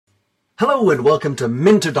Hello and welcome to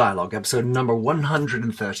Minter Dialogue, episode number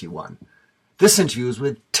 131. This interview is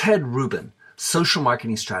with Ted Rubin, social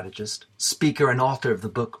marketing strategist, speaker, and author of the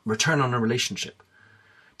book Return on a Relationship.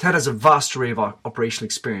 Ted has a vast array of operational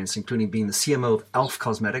experience, including being the CMO of Elf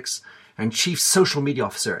Cosmetics and Chief Social Media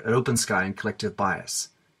Officer at OpenSky and Collective Bias.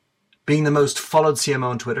 Being the most followed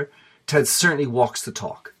CMO on Twitter, Ted certainly walks the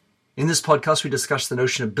talk. In this podcast, we discuss the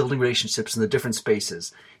notion of building relationships in the different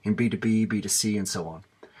spaces in B2B, B2C, and so on.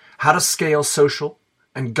 How to scale social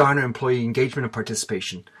and garner employee engagement and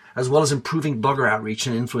participation, as well as improving blogger outreach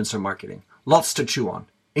and influencer marketing. Lots to chew on.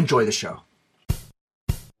 Enjoy the show.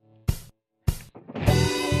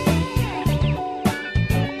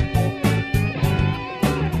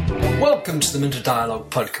 Welcome to the Minter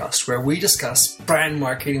Dialogue podcast, where we discuss brand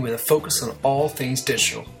marketing with a focus on all things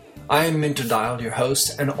digital. I am Minter Dial, your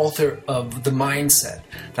host and author of The Mindset.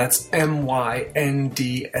 That's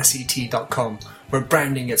MYNDSET.com, where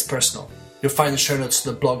branding gets personal. You'll find the show notes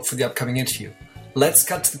to the blog for the upcoming interview. Let's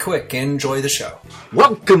cut to the quick. Enjoy the show.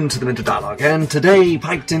 Welcome to the Minter Dialogue, and today,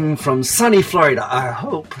 piped in from sunny Florida, I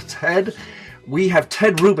hope, Ted, we have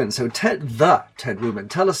Ted Rubin. So Ted Rubin.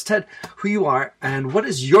 Tell us, Ted, who you are and what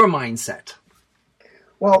is your mindset?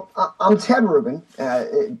 Well, I'm Ted Rubin.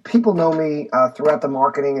 People know me throughout the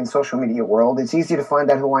marketing and social media world. It's easy to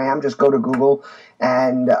find out who I am. Just go to Google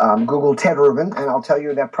and Google Ted Rubin, and I'll tell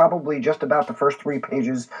you that probably just about the first 3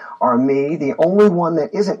 pages are me. The only one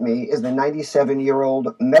that isn't me is the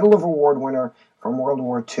 97-year-old Medal of Award winner from World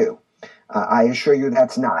War II. I assure you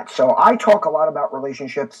that's not. So I talk a lot about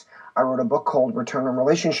relationships. I wrote a book called Return on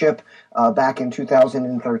Relationship back in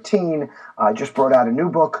 2013. I just brought out a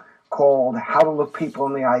new book called How to Look People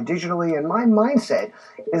in the Eye Digitally, and my mindset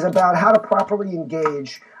is about how to properly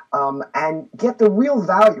engage and get the real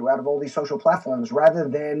value out of all these social platforms rather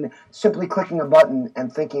than simply clicking a button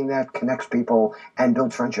and thinking that connects people and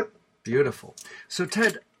builds friendship. Beautiful. So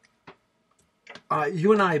Ted,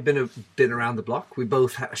 you and I have been around the block. We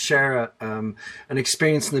both share an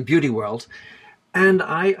experience in the beauty world. And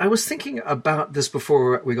I was thinking about this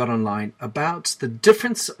before we got online, about the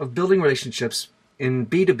difference of building relationships in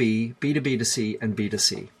B2B, B2B2C, and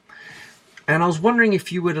B2C. And I was wondering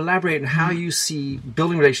if you would elaborate on how you see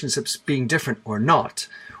building relationships being different or not,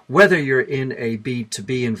 whether you're in a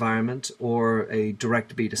B2B environment or a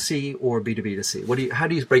direct B2C or B2B2C. How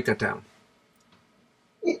do you break that down?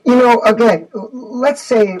 You know, again, let's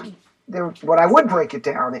say what I would break it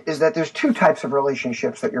down is that there's 2 types of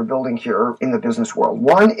relationships that you're building here in the business world.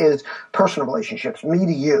 One is personal relationships, me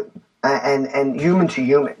to you, and human to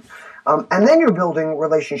human. And then you're building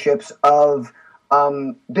relationships of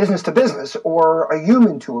business to business or a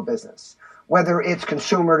human to a business, whether it's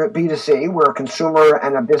consumer to B2C, where a consumer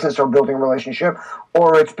and a business are building a relationship,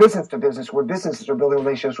 or it's business to business, where businesses are building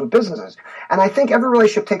relationships with businesses. And I think every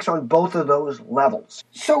relationship takes on both of those levels.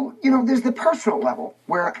 So, there's the personal level,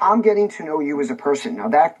 where I'm getting to know you as a person. Now,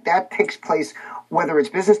 that takes place whether it's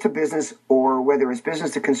business to business or whether it's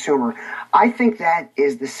business to consumer. I think that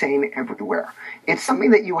is the same everywhere. It's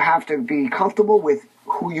something that you have to be comfortable with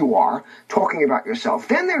who you are, talking about yourself.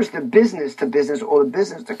 Then there's the business to business or the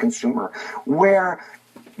business to consumer, where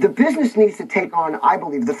the business needs to take on, I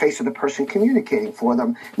believe, the face of the person communicating for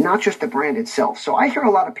them, not just the brand itself. So I hear a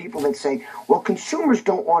lot of people that say, well, consumers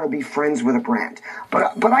don't want to be friends with a brand.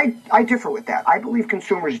 But I differ with that. I believe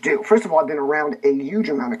consumers do. First of all, I've been around a huge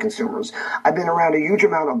amount of consumers. I've been around a huge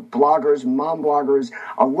amount of bloggers, mom bloggers,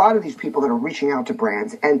 a lot of these people that are reaching out to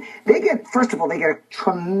brands. And they get a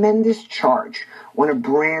tremendous charge when a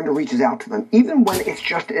brand reaches out to them, even when it's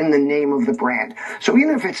just in the name of the brand. So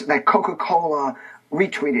even if it's that Coca-Cola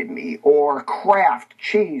retweeted me, or Kraft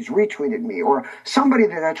Cheese retweeted me, or somebody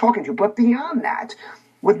that I'm talking to. But beyond that,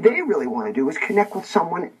 what they really want to do is connect with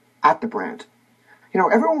someone at the brand.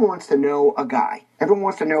 Everyone wants to know a guy. Everyone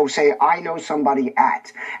wants to know, say, I know somebody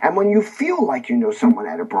at. And when you feel like you know someone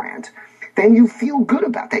at a brand, then you feel good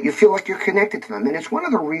about that. You feel like you're connected to them. And it's one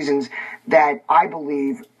of the reasons that I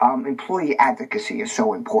believe employee advocacy is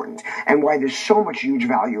so important and why there's so much huge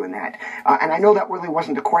value in that. And I know that really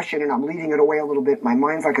wasn't the question, and I'm leading it away a little bit. My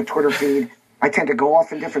mind's like a Twitter feed. I tend to go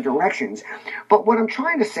off in different directions. But what I'm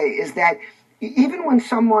trying to say is that even when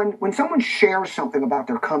someone shares something about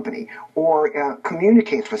their company or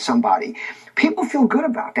communicates with somebody, people feel good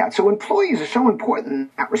about that. So employees are so important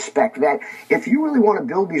in that respect that if you really want to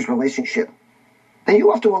build these relationships, then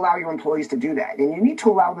you have to allow your employees to do that. And you need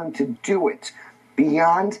to allow them to do it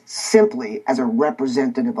beyond simply as a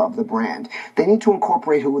representative of the brand. They need to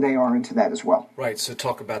incorporate who they are into that as well. Right, so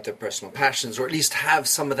talk about their personal passions, or at least have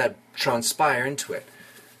some of that transpire into it.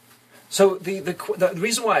 So the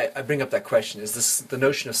reason why I bring up that question is the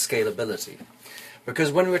notion of scalability.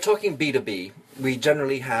 Because when we're talking B2B, we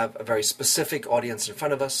generally have a very specific audience in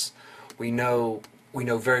front of us. We know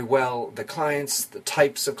very well the clients, the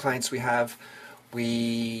types of clients we have.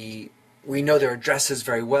 We know their addresses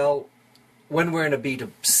very well. When we're in a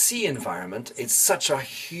B2C environment, it's such a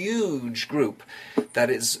huge group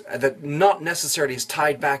that not necessarily is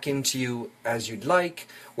tied back into you as you'd like,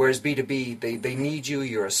 whereas B2B, they need you,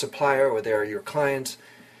 you're a supplier, or they're your client.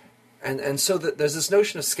 And so there's this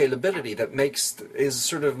notion of scalability that is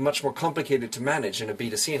sort of much more complicated to manage in a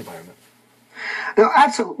B2C environment. No,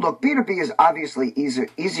 absolutely. Look, B2B is obviously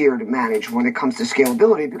easier to manage when it comes to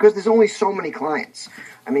scalability because there's only so many clients.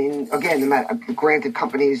 I mean, again, granted,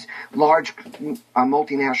 companies, large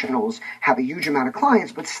multinationals have a huge amount of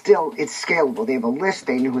clients, but still it's scalable. They have a list.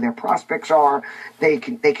 They know who their prospects are. They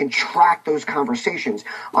can track those conversations.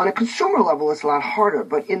 On a consumer level, it's a lot harder.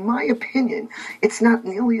 But in my opinion, it's not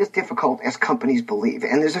nearly as difficult as companies believe.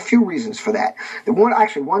 And there's a few reasons for that.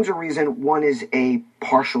 One's a reason, one is a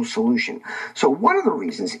partial solution. So one of the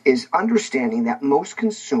reasons is understanding that most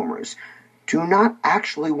consumers do not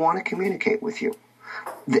actually want to communicate with you.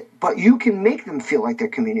 But you can make them feel like they're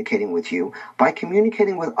communicating with you by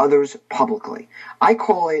communicating with others publicly. I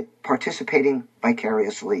call it participating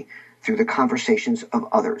vicariously through the conversations of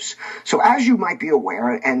others. So as you might be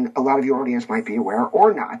aware, and a lot of your audience might be aware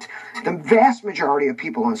or not, the vast majority of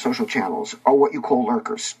people on social channels are what you call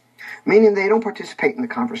lurkers, meaning they don't participate in the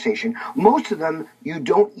conversation. Most of them, you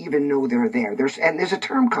don't even know they're there. There's a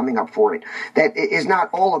term coming up for it that is not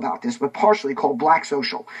all about this, but partially called black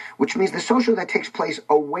social, which means the social that takes place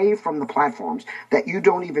away from the platforms that you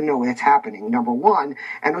don't even know it's happening, number one.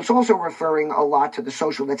 And it's also referring a lot to the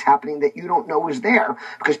social that's happening that you don't know is there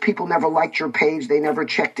because people never liked your page, they never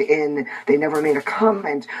checked in, they never made a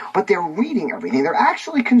comment, but they're reading everything. They're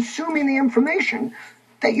actually consuming the information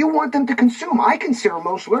that you want them to consume. I consider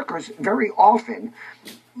most lurkers very often,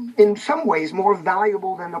 in some ways, more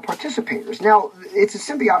valuable than the participators. Now, it's a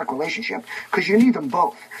symbiotic relationship because you need them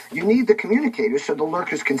both. You need the communicators so the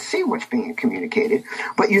lurkers can see what's being communicated,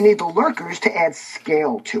 but you need the lurkers to add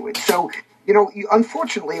scale to it. So,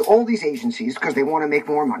 unfortunately, all these agencies, because they want to make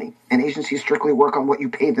more money, and agencies strictly work on what you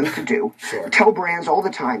pay them to do, Sure. Tell brands all the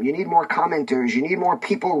time, you need more commenters, you need more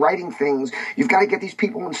people writing things, you've got to get these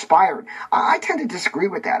people inspired. I tend to disagree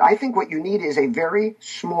with that. I think what you need is a very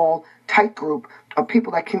small, tight group of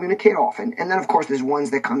people that communicate often, and then, of course, there's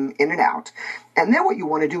ones that come in and out. And then what you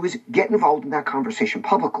want to do is get involved in that conversation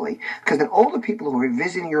publicly, because then all the people who are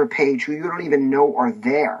visiting your page who you don't even know are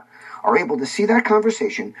there are able to see that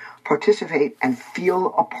conversation, participate, and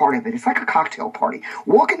feel a part of it. It's like a cocktail party.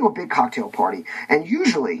 Walk into a big cocktail party, and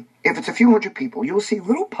usually, if it's a few hundred people, you'll see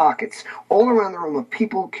little pockets all around the room of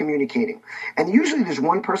people communicating. And usually there's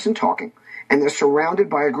one person talking, and they're surrounded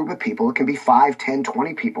by a group of people. It can be 5, 10,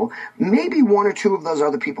 20 people. Maybe one or two of those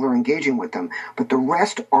other people are engaging with them, but the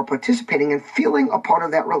rest are participating and feeling a part of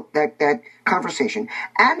that conversation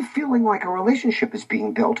and feeling like a relationship is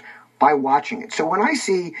being built by watching it. So when I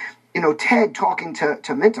see Ted talking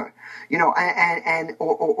to Minta,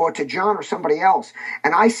 or to John or somebody else,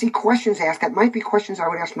 and I see questions asked that might be questions I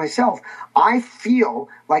would ask myself, I feel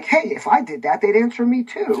like, hey, if I did that, they'd answer me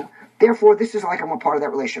too. Therefore, this is like I'm a part of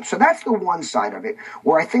that relationship. So that's the one side of it,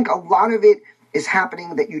 where I think a lot of it is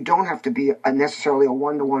happening that you don't have to be necessarily a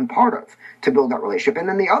one-to-one part of to build that relationship. And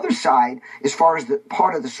then the other side, as far as the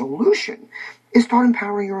part of the solution, is start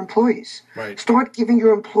empowering your employees. Right. Start giving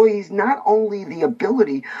your employees not only the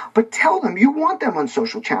ability, but tell them you want them on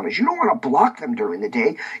social channels. You don't want to block them during the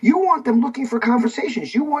day. You want them looking for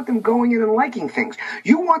conversations. You want them going in and liking things.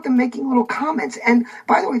 You want them making little comments. And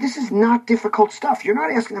by the way, this is not difficult stuff. You're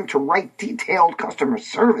not asking them to write detailed customer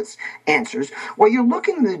service answers. What you're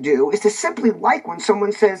looking to do is to simply like when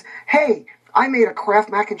someone says, hey, I made a Kraft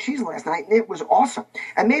mac and cheese last night, and it was awesome.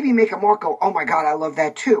 And maybe make a mark go, oh, my God, I love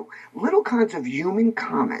that, too. Little kinds of human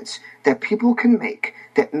comments that people can make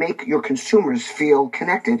that make your consumers feel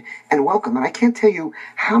connected and welcome. And I can't tell you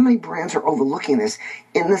how many brands are overlooking this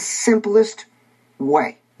in the simplest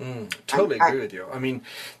way. Totally agree with you. I mean,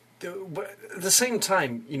 at the same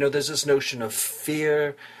time, there's this notion of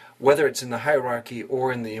fear, whether it's in the hierarchy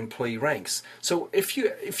or in the employee ranks. So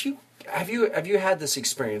have you had this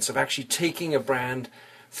experience of actually taking a brand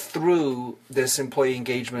through this employee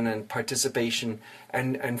engagement and participation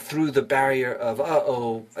and through the barrier of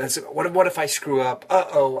what if I screw up?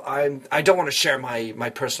 I don't want to share my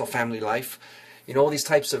personal family life. All these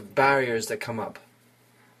types of barriers that come up.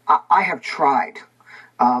 I have tried.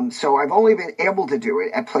 So I've only been able to do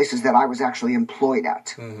it at places that I was actually employed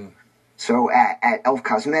at. Mm-hmm. So at Elf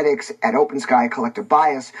Cosmetics, at Open Sky, Collective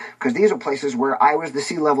Bias, because these are places where I was the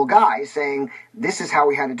C-level guy saying, this is how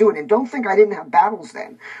we had to do it. And don't think I didn't have battles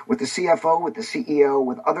then with the CFO, with the CEO,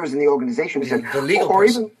 with others in the organization who said, the legal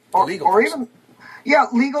person.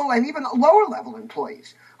 Legal and even lower level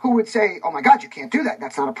employees who would say, oh my God, you can't do that.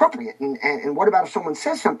 That's not appropriate. And what about if someone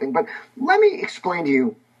says something? But let me explain to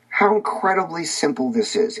you how incredibly simple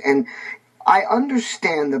this is. And I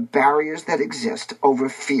understand the barriers that exist over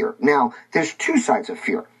fear. Now, there's two sides of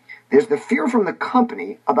fear. There's the fear from the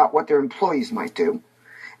company about what their employees might do.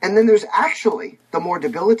 And then there's actually the more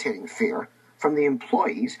debilitating fear from the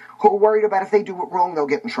employees who are worried about if they do it wrong, they'll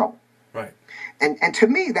get in trouble. Right. And to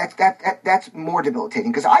me, that's more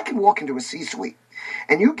debilitating, because I can walk into a C-suite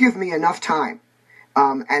and you give me enough time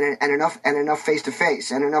and enough face-to-face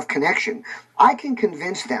and enough connection, I can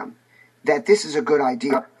convince them that this is a good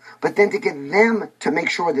idea. But then to get them to make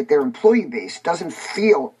sure that their employee base doesn't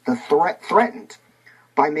feel the threatened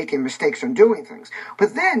by making mistakes or doing things.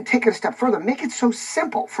 But then take it a step further, make it so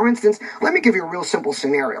simple. For instance, let me give you a real simple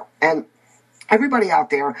scenario. And everybody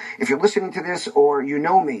out there, if you're listening to this or you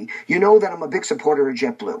know me, you know that I'm a big supporter of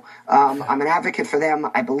JetBlue. I'm an advocate for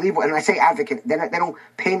them. I believe, and I say advocate, they don't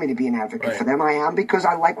pay me to be an advocate for them. I am because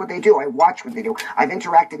I like what they do. I watch what they do. I've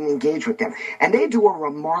interacted and engaged with them. And they do a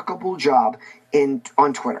remarkable job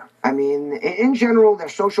on Twitter. I mean, in general, their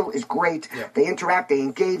social is great. Yeah. They interact, they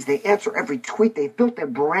engage, they answer every tweet. They've built their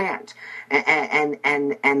brand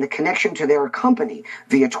and the connection to their company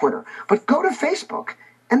via Twitter. But go to Facebook,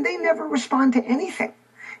 and they never respond to anything.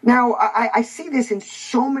 Now, I see this in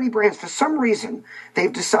so many brands. For some reason,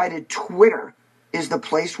 they've decided Twitter is the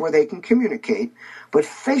place where they can communicate, but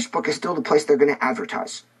Facebook is still the place they're going to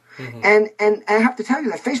advertise. Mm-hmm. And I have to tell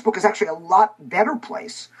you that Facebook is actually a lot better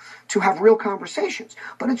place to have real conversations,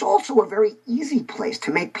 but it's also a very easy place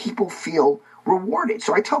to make people feel rewarded.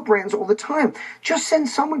 So I tell brands all the time, just send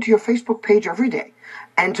someone to your Facebook page every day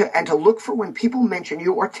and to look for when people mention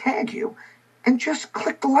you or tag you, and just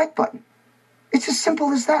click the like button. It's as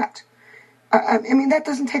simple as that. I mean, that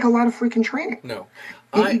doesn't take a lot of freaking training. No.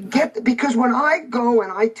 Because when I go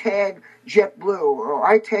and I tag JetBlue or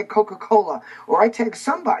I tag Coca-Cola or I tag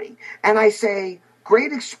somebody and I say,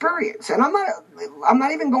 great experience, and I'm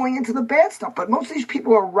not even going into the bad stuff, but most of these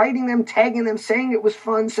people are writing them, tagging them, saying it was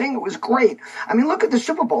fun, saying it was great. I mean, look at the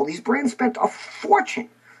Super Bowl. These brands spent a fortune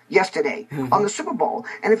yesterday on the Super Bowl.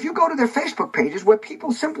 And if you go to their Facebook pages where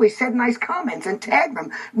people simply said nice comments and tagged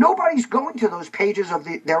them, nobody's going to those pages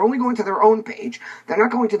they're only going to their own page. They're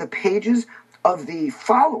not going to the pages of the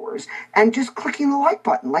followers and just clicking the like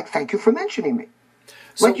button, like, thank you for mentioning me.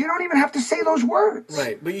 So, like, you don't even have to say those words.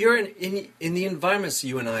 Right, but you're in the environments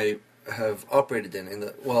you and I have operated in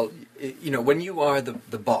when you are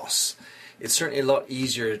the boss, it's certainly a lot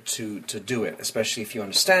easier to do it, especially if you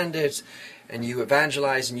understand it, and you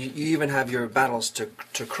evangelize, and you even have your battles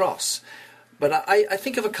to cross. But I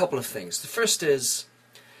think of a couple of things. The first is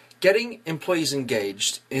getting employees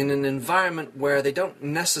engaged in an environment where they don't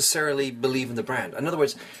necessarily believe in the brand. In other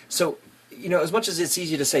words, so, as much as it's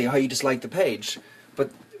easy to say how you dislike the page,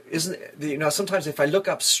 but sometimes if I look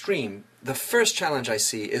upstream, the first challenge I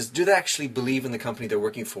see is, do they actually believe in the company they're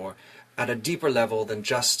working for at a deeper level than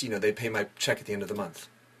just, they pay my check at the end of the month?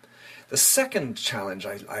 The second challenge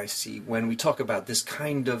I see when we talk about this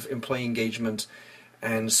kind of employee engagement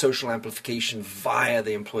and social amplification via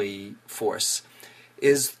the employee force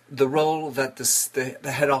is the role that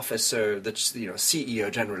the head office or the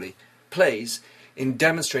CEO generally plays in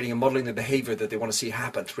demonstrating and modeling the behavior that they want to see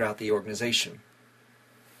happen throughout the organization.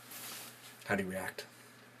 How do you react?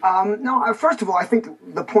 No, first of all, I think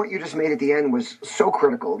the point you just made at the end was so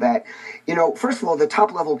critical that, first of all, the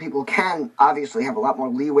top level people can obviously have a lot more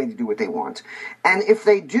leeway to do what they want. And if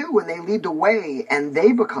they do and they lead the way and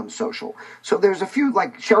they become social. So there's a few,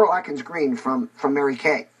 like Cheryl Atkins Green from Mary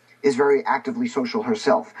Kay is very actively social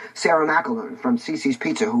herself. Sarah McAloon from CiCi's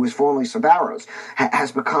Pizza, who was formerly Sbarro's,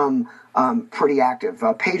 has become pretty active.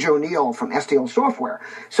 Paige O'Neill from STL Software.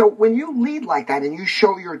 So when you lead like that and you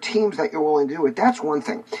show your teams that you're willing to do it, that's one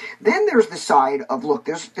thing. Then there's the side of, look,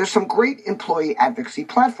 there's some great employee advocacy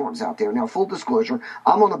platforms out there. Now, full disclosure,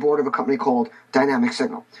 I'm on the board of a company called Dynamic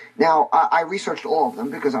Signal. Now, I researched all of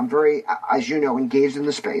them because I'm very, as you know, engaged in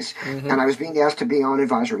the space. Mm-hmm. And I was being asked to be on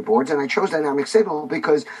advisory boards. And I chose Dynamic Signal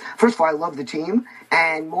because, first of all, I love the team.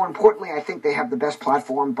 And more importantly, I think they have the best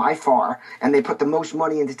platform by far. And they put the most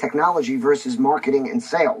money into technology technology versus marketing and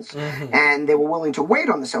sales. And they were willing to wait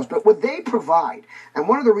on the sales. But what they provide, and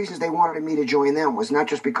one of the reasons they wanted me to join them was not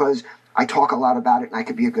just because I talk a lot about it and I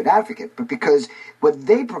could be a good advocate, but because what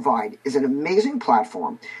they provide is an amazing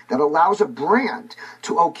platform that allows a brand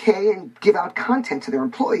to okay and give out content to their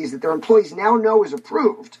employees that their employees now know is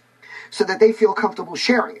approved, so that they feel comfortable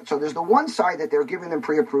sharing it. So there's the one side that they're giving them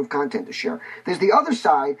pre-approved content to share. There's the other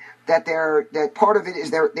side that part of it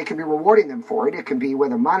is they can be rewarding them for it. It can be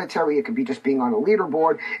whether monetary, it can be just being on a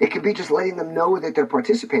leaderboard, it can be just letting them know that they're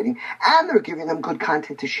participating, and they're giving them good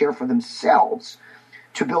content to share for themselves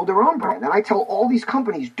to build their own brand. And I tell all these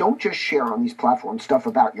companies, don't just share on these platforms stuff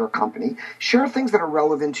about your company. Share things that are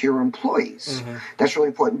relevant to your employees. That's really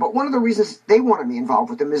important. But one of the reasons they wanted me involved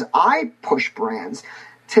with them is I push brands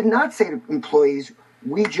to not say to employees,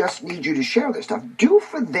 we just need you to share this stuff. Do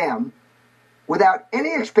for them without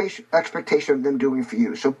any expectation of them doing for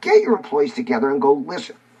you. So get your employees together and go,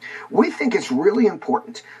 listen, we think it's really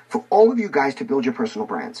important for all of you guys to build your personal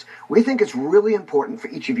brands. We think it's really important for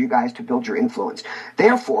each of you guys to build your influence.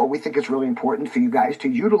 Therefore, we think it's really important for you guys to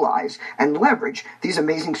utilize and leverage these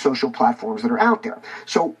amazing social platforms that are out there.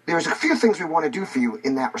 So there's a few things we want to do for you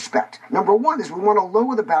in that respect. Number one is we want to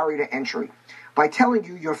lower the barrier to entry by telling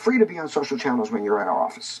you you're free to be on social channels when you're at our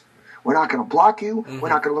office. We're not going to block you. We're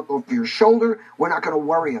not going to look over your shoulder. We're not going to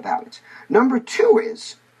worry about it. Number two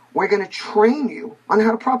is we're going to train you on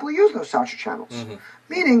how to properly use those social channels.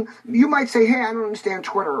 Meaning, you might say, hey, I don't understand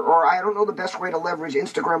Twitter, or I don't know the best way to leverage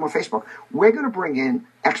Instagram or Facebook. We're going to bring in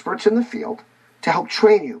experts in the field to help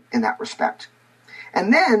train you in that respect.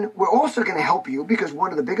 And then we're also going to help you, because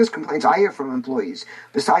one of the biggest complaints I hear from employees,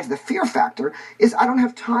 besides the fear factor, is I don't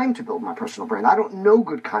have time to build my personal brand. I don't know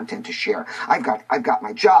good content to share. I've got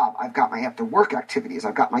my job. I've got my after work activities.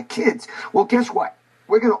 I've got my kids. Well, guess what?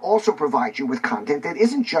 We're going to also provide you with content that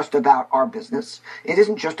isn't just about our business. It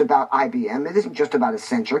isn't just about IBM. It isn't just about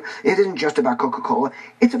Accenture. It isn't just about Coca-Cola.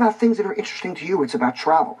 It's about things that are interesting to you. It's about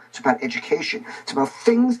travel. It's about education. It's about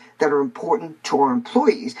things that are important to our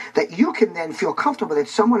employees that you can then feel comfortable that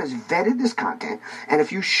someone has vetted this content, and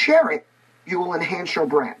if you share it, you will enhance your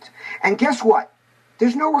brand. And guess what?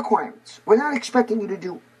 There's no requirements. We're not expecting you to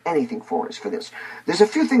do anything for us for this. There's a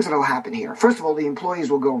few things that will happen here. First of all, the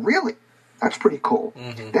employees will go, really? That's pretty cool.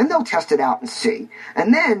 Then they'll test it out and see.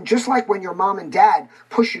 And then, just like when your mom and dad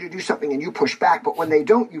push you to do something and you push back, but when they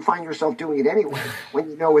don't, you find yourself doing it anyway, when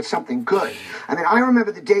you know it's something good. I mean, I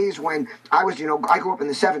remember the days when I was, I grew up in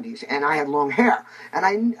the 70s, and I had long hair. And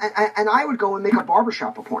I would go and make a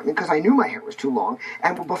barbershop appointment because I knew my hair was too long.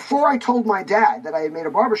 And before I told my dad that I had made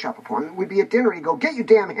a barbershop appointment, we'd be at dinner, and he'd go, get your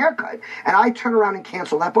damn haircut. And I'd turn around and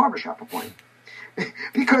cancel that barbershop appointment.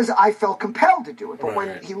 Because I felt compelled to do it. But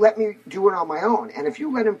when he let me do it on my own, and if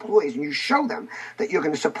you let employees and you show them that you're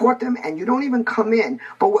going to support them and you don't even come in,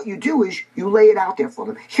 but what you do is you lay it out there for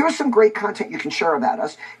them. Here's some great content you can share about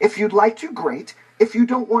us. If you'd like to, great. If you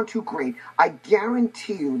don't want to, great. I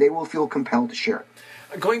guarantee you they will feel compelled to share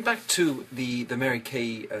it. Going back to the Mary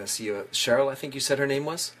Kay CEO, Cheryl, I think you said her name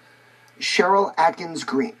was? Cheryl Atkins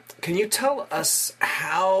Green. Can you tell us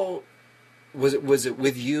how... Was it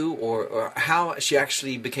with you, or how she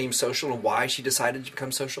actually became social, and why she decided to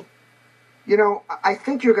become social? I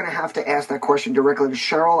think you're going to have to ask that question directly to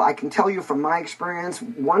Cheryl. I can tell you from my experience,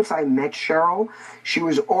 once I met Cheryl, she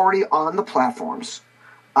was already on the platforms.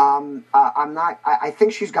 I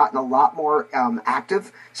think she's gotten a lot more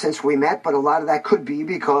active since we met, but a lot of that could be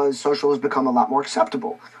because social has become a lot more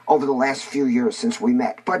acceptable over the last few years since we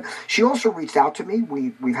met. But she also reached out to me.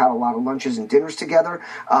 We've had a lot of lunches and dinners together.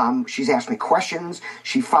 She's asked me questions.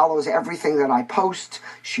 She follows everything that I post.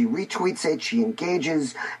 She retweets it. She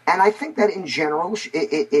engages. And I think that in general,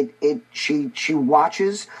 she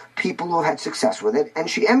watches people who have had success with it, and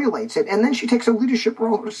she emulates it. And then she takes a leadership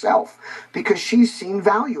role herself because she's seen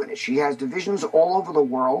value in it. She has divisions all over the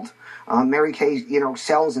world. Mary Kay,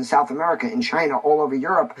 sells in South America, in China, all over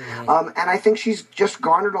Europe. And I think she's just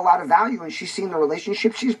garnered a lot of value, and she's seen the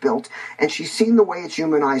relationship she's built, and she's seen the way it's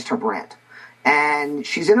humanized her brand. And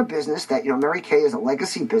she's in a business that, Mary Kay is a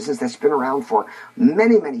legacy business that's been around for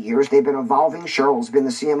many, many years. They've been evolving. Cheryl's been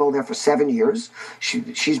the CMO there for 7 years.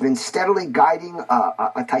 She's been steadily guiding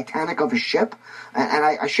a Titanic of a ship. And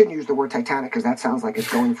I shouldn't use the word Titanic because that sounds like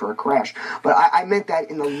it's going for a crash. But I meant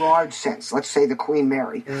that in the large sense. Let's say the Queen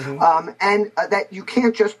Mary. And that you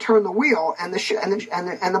can't just turn the wheel and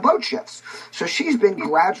the boat shifts. So she's been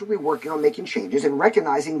gradually working on making changes and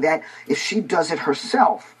recognizing that if she does it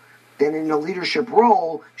herself, then in a leadership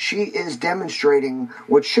role, she is demonstrating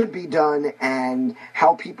what should be done and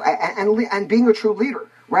how people and being a true leader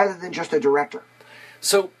rather than just a director.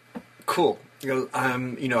 So, cool.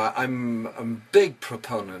 I'm a big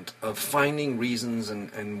proponent of finding reasons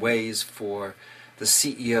and ways for the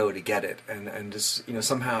CEO to get it, and just,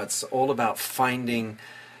 somehow it's all about finding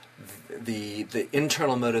the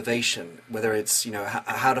internal motivation, whether it's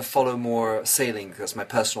how to follow more sailing because my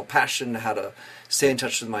personal passion, how to stay in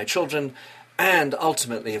touch with my children, and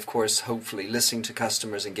ultimately, of course, hopefully listening to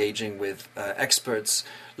customers, engaging with experts,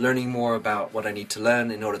 learning more about what I need to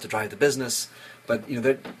learn in order to drive the business. But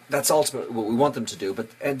that's ultimately what we want them to do. But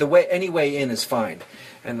any way in is fine.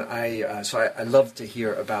 And I love to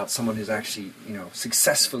hear about someone who's actually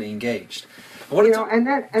successfully engaged. And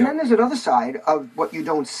then there's another side of what you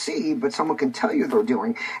don't see, but someone can tell you they're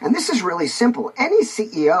doing. And this is really simple. Any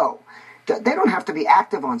CEO, they don't have to be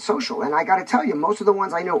active on social. And I got to tell you, most of the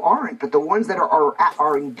ones I know aren't. But the ones that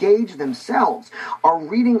are engaged themselves are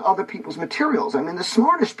reading other people's materials. I mean, the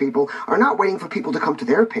smartest people are not waiting for people to come to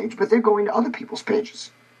their page, but they're going to other people's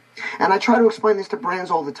pages. And I try to explain this to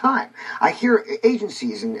brands all the time. I hear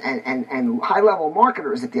agencies and high-level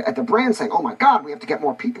marketers at the brand saying, oh, my God, we have to get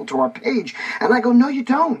more people to our page. And I go, no, you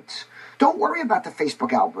don't. Don't worry about the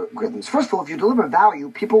Facebook algorithms. First of all, if you deliver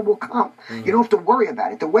value, people will come. Mm-hmm. You don't have to worry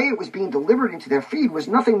about it. The way it was being delivered into their feed was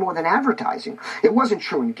nothing more than advertising. It wasn't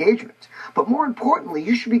true engagement. But more importantly,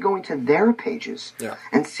 you should be going to their pages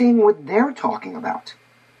and seeing what they're talking about.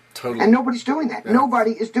 Totally. And nobody's doing that. Yeah.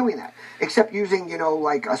 Nobody is doing that, except using,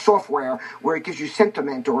 like a software where it gives you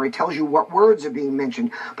sentiment or it tells you what words are being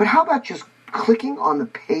mentioned. But how about just clicking on the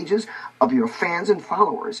pages of your fans and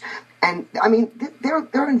followers? And, I mean,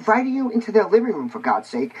 they're inviting you into their living room, for God's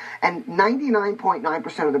sake, and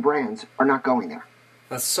 99.9% of the brands are not going there.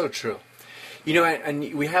 That's so true.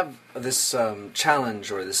 And we have this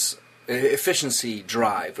challenge or this efficiency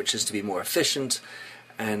drive, which is to be more efficient,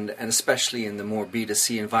 and especially in the more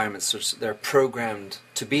B2C environments, they're programmed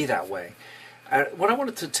to be that way. What I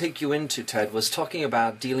wanted to take you into, Ted, was talking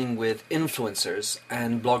about dealing with influencers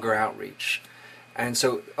and blogger outreach. And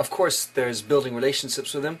so, of course, there's building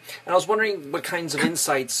relationships with them. And I was wondering what kinds of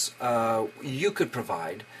insights you could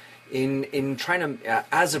provide in trying to,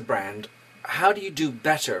 as a brand, how do you do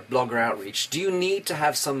better blogger outreach? Do you need to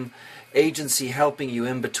have some agency helping you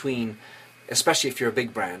in between, especially if you're a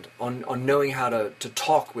big brand, on knowing how to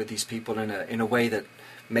talk with these people in a way that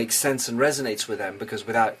makes sense and resonates with them? Because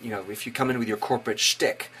without, if you come in with your corporate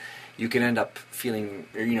shtick, you can end up feeling,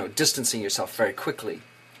 distancing yourself very quickly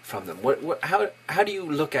from them. How do you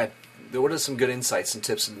look at, what are some good insights and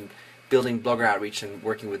tips in building blogger outreach and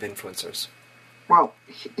working with influencers? Well,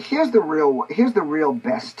 here's the real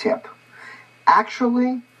best tip.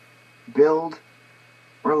 Actually build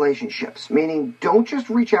relationships, meaning don't just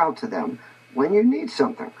reach out to them when you need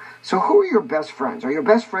something. So who are your best friends? Are your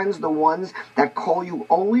best friends the ones that call you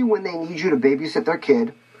only when they need you to babysit their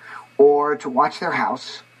kid or to watch their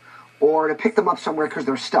house or to pick them up somewhere because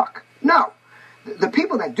they're stuck? No. The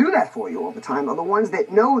people that do that for you all the time are the ones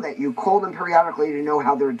that know that you call them periodically to know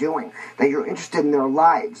how they're doing, that you're interested in their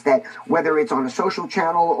lives, that whether it's on a social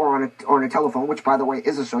channel or on a telephone, which, by the way,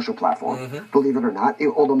 is a social platform, believe it or not,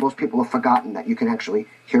 although most people have forgotten that you can actually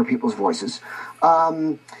hear people's voices.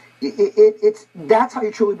 That's how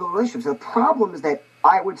you truly build relationships. The problem is that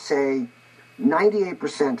I would say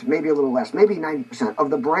 98%, maybe a little less, maybe 90% of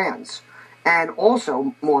the brands, and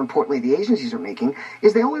also, more importantly, the agencies are making,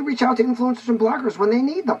 is they only reach out to influencers and bloggers when they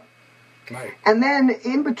need them. Right. And then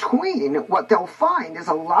in between, what they'll find is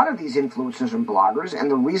a lot of these influencers and bloggers, and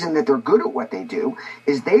the reason that they're good at what they do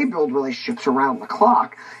is they build relationships around the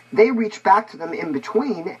clock. They reach back to them in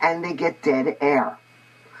between, and they get dead air.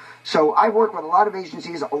 So I work with a lot of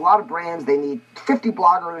agencies, a lot of brands. They need 50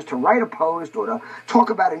 bloggers to write a post or to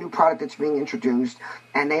talk about a new product that's being introduced.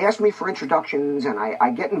 And they ask me for introductions, and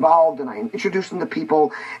I get involved, and I introduce them to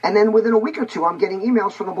people. And then within a week or two, I'm getting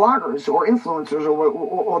emails from the bloggers or influencers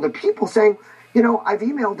or the people saying, I've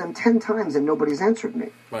emailed them 10 times and nobody's answered me.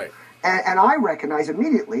 Right. And I recognize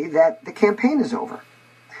immediately that the campaign is over.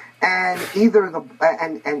 And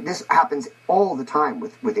and this happens all the time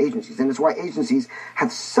with agencies, and it's why agencies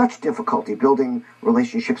have such difficulty building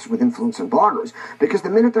relationships with influencers and bloggers, because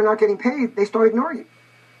the minute they're not getting paid, they start ignoring you.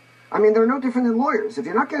 I mean, they're no different than lawyers. If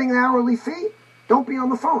you're not getting an hourly fee, don't be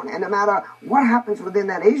on the phone. And no matter what happens within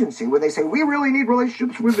that agency, where they say, we really need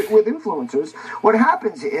relationships with influencers, what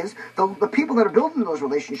happens is the people that are building those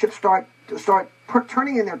relationships start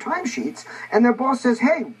turning in their timesheets, and their boss says,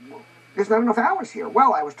 hey, there's not enough hours here.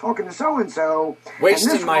 Well, I was talking to so-and-so.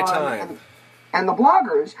 Wasting my time. And the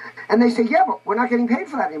bloggers, and they say, yeah, but we're not getting paid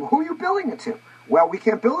for that anymore. Who are you billing it to? Well, we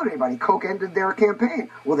can't bill it to anybody. Coke ended their campaign.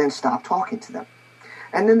 Well, then stop talking to them.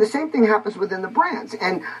 And then the same thing happens within the brands.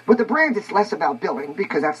 And with the brands, it's less about billing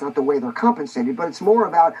because that's not the way they're compensated, but it's more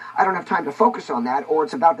about, I don't have time to focus on that, or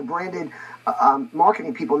it's about the branded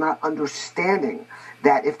marketing people not understanding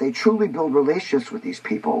that if they truly build relationships with these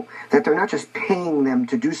people, that they're not just paying them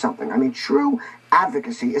to do something. I mean, true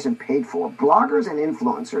advocacy isn't paid for. Bloggers and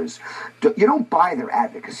influencers, you don't buy their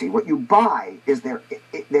advocacy. What you buy is their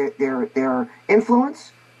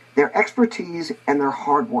influence, their expertise, and their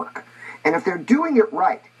hard work. And if they're doing it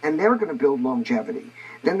right, and they're going to build longevity,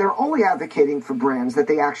 then they're only advocating for brands that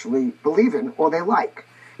they actually believe in or they like.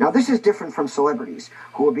 Now, this is different from celebrities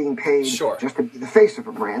who are being paid just to be the face of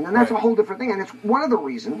a brand, and that's a whole different thing. And it's one of the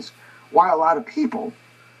reasons why a lot of people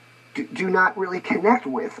do not really connect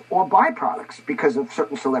with or buy products because of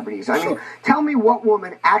certain celebrities. I mean, tell me what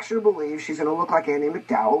woman actually believes she's going to look like Andie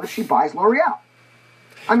MacDowell if she buys L'Oreal.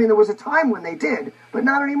 I mean, there was a time when they did, but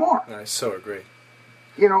not anymore. I so agree.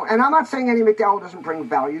 You know, and I'm not saying Andie MacDowell doesn't bring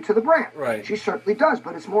value to the brand. Right. She certainly does,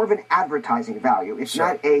 but it's more of an advertising value. It's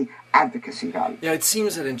not a advocacy value. Yeah, it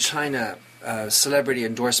seems that in China, celebrity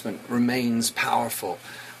endorsement remains powerful,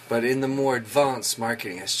 but in the more advanced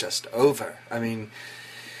marketing, it's just over. I mean,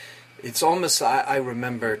 it's almost, I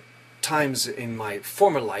remember times in my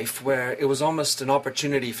former life where it was almost an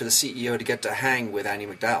opportunity for the CEO to get to hang with Andie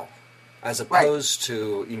MacDowell, as opposed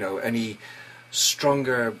to, you know, any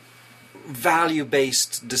stronger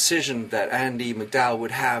value-based decision that Andie MacDowell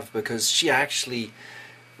would have, because she actually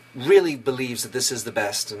really believes that this is the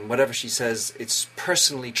best, and whatever she says, it's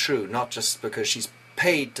personally true, not just because she's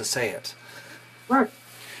paid to say it. Right.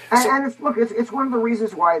 And it's one of the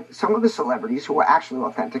reasons why some of the celebrities who are actually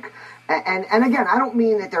authentic, and again, I don't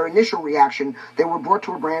mean that their initial reaction, they were brought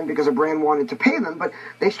to a brand because a brand wanted to pay them, but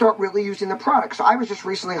they start really using the product. So I was just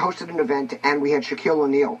recently hosted an event, and we had Shaquille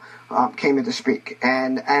O'Neal came in to speak,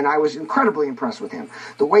 and I was incredibly impressed with him.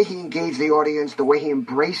 The way he engaged the audience, the way he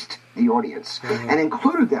embraced the audience, and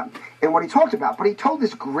included them in what he talked about. But he told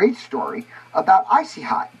this great story about Icy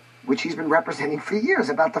Hot, which he's been representing for years,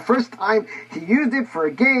 about the first time he used it for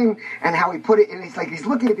a game and how he put it in. He's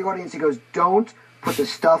looking at the audience, he goes, "Don't put the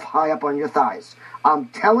stuff high up on your thighs. I'm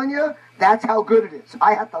telling you, that's how good it is.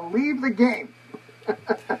 I have to leave the game."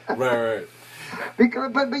 Right.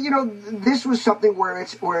 Because, but you know, this was something where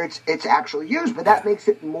it's actually used, but that makes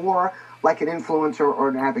it more like an influencer or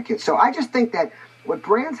an advocate. So I just think that what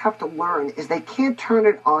brands have to learn is they can't turn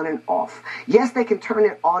it on and off. Yes, they can turn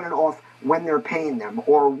it on and off when they're paying them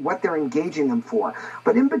or what they're engaging them for.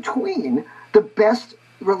 But in between, the best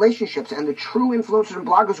relationships and the true influencers and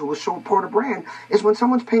bloggers who will support a brand is when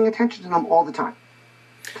someone's paying attention to them all the time,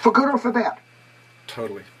 for good or for bad.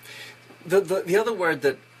 Totally. The other word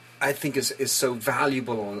that I think is so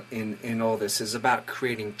valuable in all this is about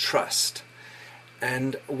creating trust.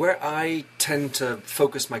 And where I tend to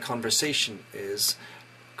focus my conversation is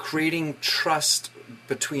creating trust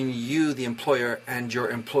between you, the employer, and your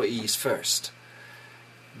employees first,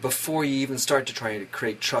 before you even start to try to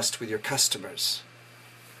create trust with your customers.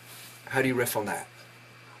 How do you riff on that?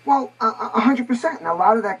 Well, 100%. And a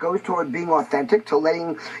lot of that goes toward being authentic, to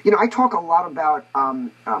letting, you know, I talk a lot about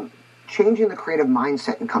changing the creative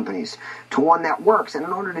mindset in companies to one that works. And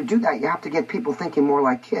in order to do that, you have to get people thinking more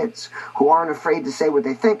like kids who aren't afraid to say what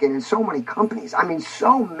they think. And in so many companies, I mean,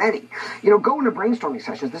 so many, you know, go into brainstorming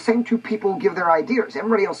sessions, the same two people give their ideas.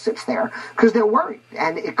 Everybody else sits there because they're worried.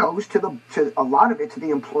 And it goes to a lot of it to the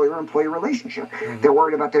employer-employee relationship. Mm-hmm. They're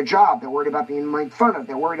worried about their job. They're worried about being made fun of.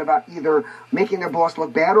 They're worried about either making their boss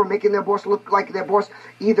look bad or making their boss look like their boss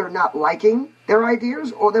either not liking their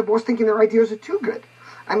ideas or their boss thinking their ideas are too good.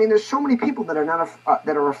 I mean, there's so many people that are not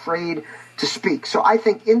that are afraid to speak. So I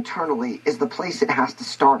think internally is the place it has to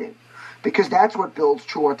start in, because that's what builds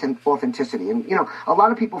true authenticity. And, you know, a lot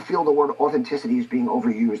of people feel the word authenticity is being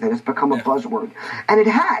overused, that it's become a buzzword. And it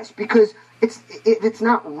has, because it's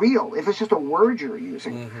not real. If it's just a word you're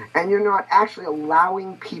using and you're not actually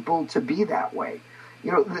allowing people to be that way,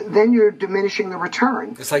 you know, then you're diminishing the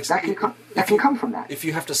return. It's like that can come from that. If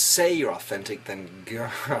you have to say you're authentic, then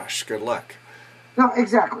gosh, good luck. No,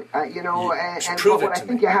 exactly. You know, and what I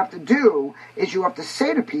think you have to do is you have to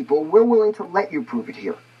say to people, we're willing to let you prove it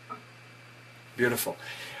here. Beautiful.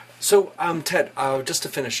 So, Ted, just to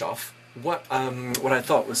finish off, what I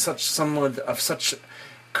thought was someone of such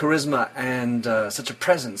charisma and such a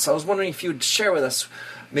presence, I was wondering if you'd share with us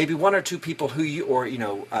maybe one or two people who you, or, you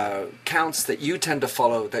know, counts that you tend to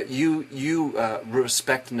follow, that you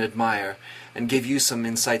respect and admire, and give you some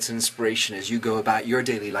insights and inspiration as you go about your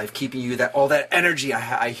daily life, keeping you all that energy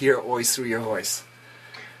I hear always through your voice.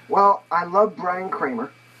 Well, I love Brian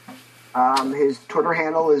Kramer. His Twitter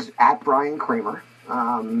handle is @BrianKramer.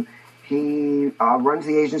 He runs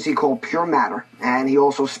the agency called Pure Matter, and he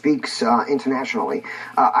also speaks internationally.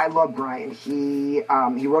 I love Brian. He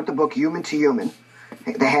wrote the book Human to Human.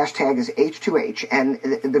 The hashtag is H2H, and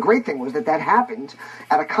the great thing was that happened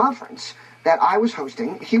at a conference that I was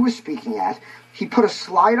hosting. He was speaking at. He put a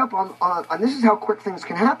slide up on and this is how quick things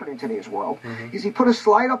can happen in today's world, is he put a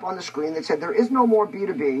slide up on the screen that said there is no more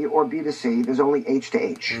B2B or B2C, there's only H to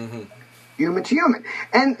H. Human to human.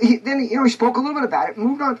 And then he spoke a little bit about it,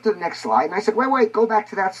 moved on to the next slide, and I said, wait, go back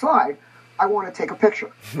to that slide. I want to take a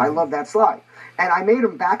picture. I love that slide. And I made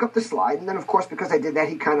him back up the slide, and then, of course, because I did that,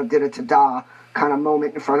 he kind of did a ta-da kind of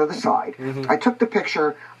moment in front of the slide. I took the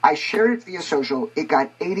picture, I shared it via social, it got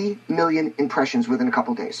 80 million impressions within a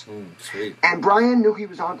couple days. Sweet. And Brian knew he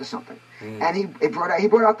was onto something. And he brought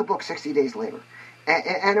out the book 60 days later.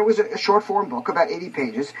 And it was a short-form book, about 80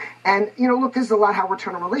 pages. And, look, this is a lot how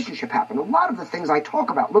return on relationship happened. A lot of the things I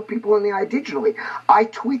talk about, look people in the eye digitally. I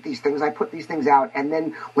tweet these things, I put these things out, and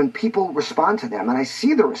then when people respond to them and I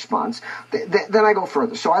see the response, then I go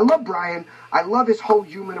further. So I love Brian. I love his whole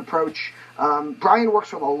human approach. Brian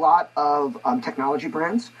works with a lot of technology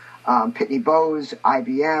brands, Pitney Bowes,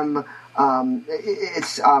 IBM,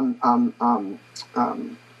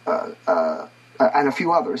 and a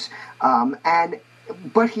few others.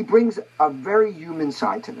 But he brings a very human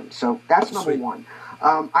side to them. So that's number one.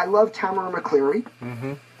 I love Tamara McCleary.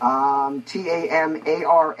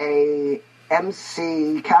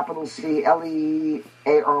 TAMARAMC, capital CLEARY.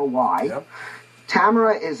 Yep.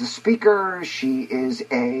 Tamara is a speaker. She is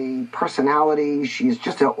a personality. She's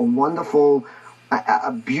just a wonderful,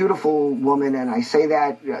 a beautiful woman, and I say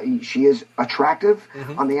that she is attractive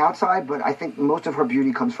on the outside, but I think most of her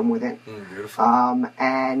beauty comes from within. Beautiful.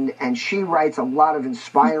 And she writes a lot of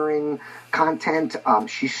inspiring content.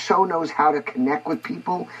 She so knows how to connect with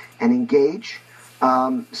people and engage.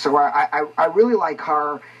 So I really like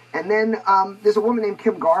her. And then there's a woman named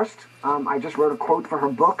Kim Garst. I just wrote a quote for her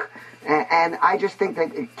book. And I just think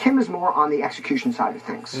that Kim is more on the execution side of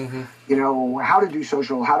things. How to do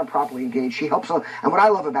social, how to properly engage. She helps. And what I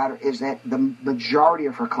love about her is that the majority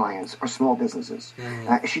of her clients are small businesses.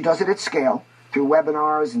 She does it at scale through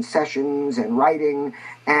webinars and sessions and writing.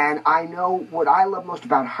 And I know what I love most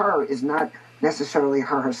about her is not necessarily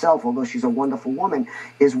her herself, although she's a wonderful woman,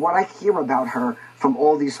 is what I hear about her from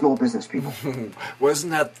all these small business people.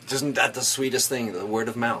 Isn't that the sweetest thing, the word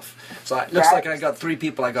of mouth? So it looks like I got 3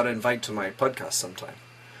 people I got to invite to my podcast sometime.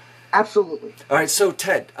 Absolutely. All right, so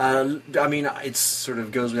Ted, it sort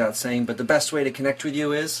of goes without saying, but the best way to connect with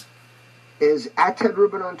you is at Ted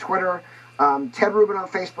Rubin on Twitter, Ted Rubin on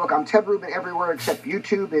Facebook. I'm Ted Rubin everywhere except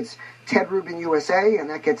YouTube. It's Ted Rubin USA, and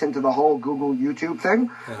that gets into the whole Google YouTube thing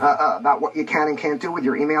about what you can and can't do with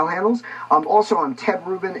your email handles. Also, I'm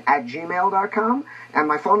tedrubin@gmail.com, and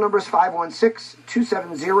my phone number is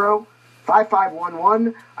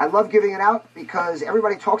 516-270-5511. I love giving it out because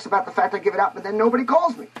everybody talks about the fact I give it out, but then nobody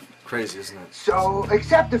calls me. Crazy, isn't it? So,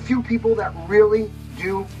 except a few people that really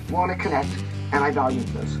do want to connect, and I value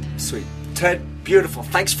those. Sweet. Ted, beautiful.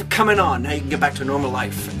 Thanks for coming on. Now you can get back to normal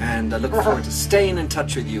life, and I look forward to staying in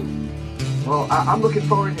touch with you. Well, I'm looking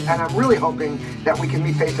forward, and I'm really hoping that we can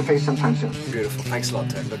meet face-to-face sometime soon. Beautiful. Thanks a lot,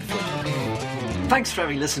 Ted. Looking forward to it. Thanks for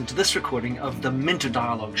having listened to this recording of the Minter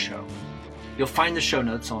Dialogue Show. You'll find the show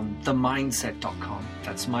notes on themindset.com.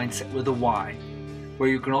 That's mindset with a Y, where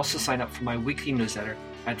you can also sign up for my weekly newsletter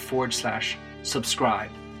at /subscribe.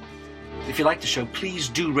 If you like the show, please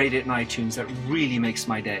do rate it in iTunes. That really makes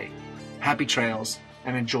my day. Happy trails,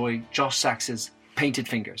 and enjoy Josh Sachs's Painted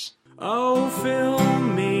Fingers. Oh, fill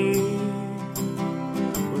me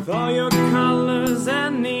with all your colors,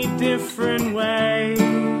 any different way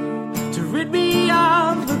to rid me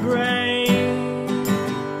of the gray,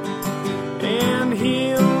 and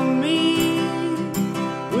heal me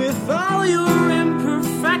with all your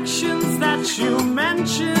imperfections that you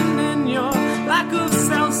mention in your lack of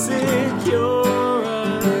self-security.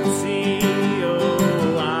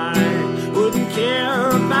 Care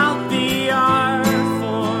about the art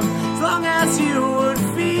form as long as you would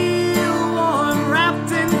feel warm,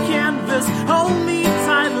 wrapped in canvas. Hold me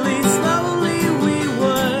tightly, slowly we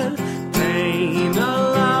would paint a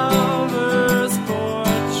lover's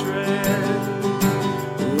portrait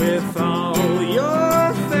with all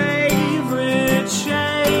your favorite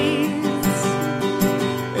shades,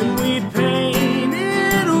 and we'd paint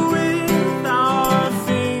it with our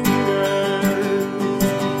fingers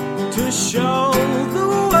to show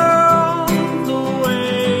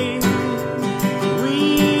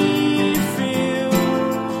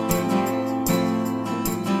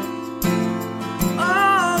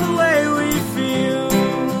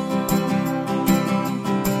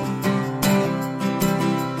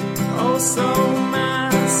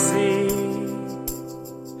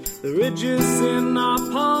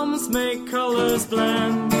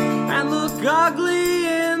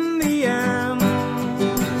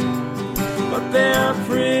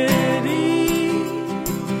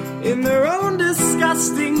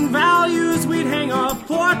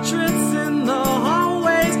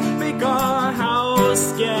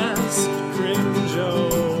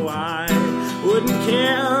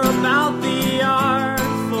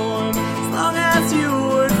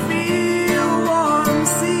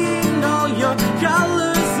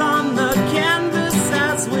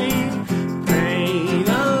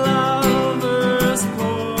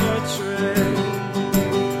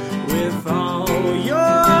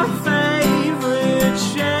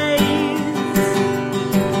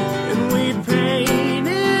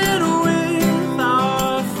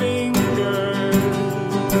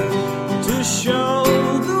to show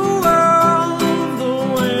the world the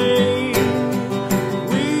way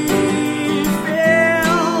we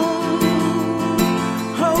feel.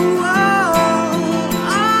 Oh,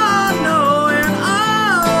 knowing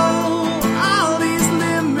all these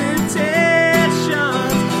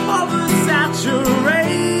limitations,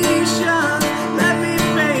 oversaturation. Let me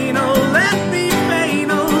paint, oh, let me paint,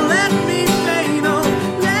 oh, let me paint, oh,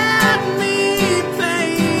 let me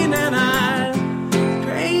paint, and I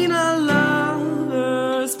paint a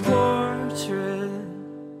lover's portrait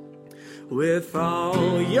with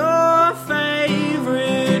all your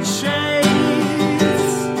favorite shades,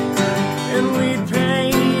 and we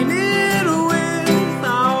paint it with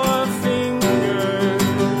our fingers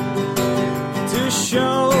to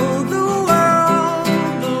show the world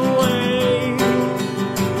the way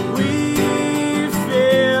we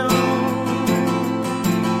feel.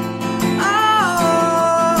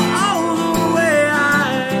 Oh, the way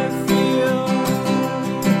I feel.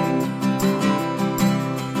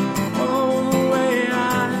 Oh, the way I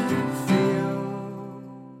feel.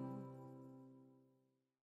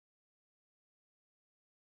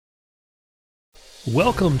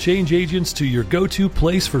 Welcome, change agents, to your go-to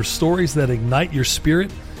place for stories that ignite your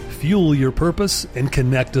spirit, fuel your purpose, and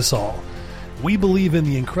connect us all. We believe in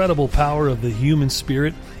the incredible power of the human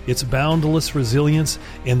spirit, its boundless resilience,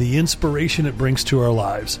 and the inspiration it brings to our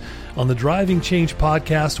lives. On the Driving Change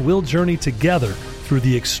podcast, we'll journey together through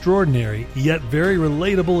the extraordinary yet very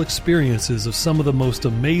relatable experiences of some of the most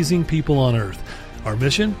amazing people on earth. Our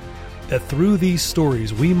mission? That through these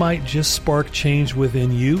stories, we might just spark change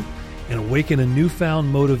within you and awaken a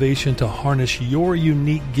newfound motivation to harness your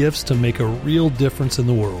unique gifts to make a real difference in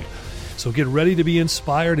the world. So get ready to be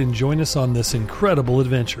inspired and join us on this incredible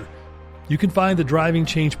adventure. You can find the Driving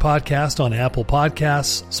Change podcast on Apple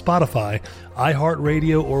Podcasts, Spotify,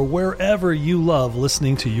 iHeartRadio, or wherever you love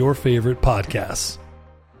listening to your favorite podcasts.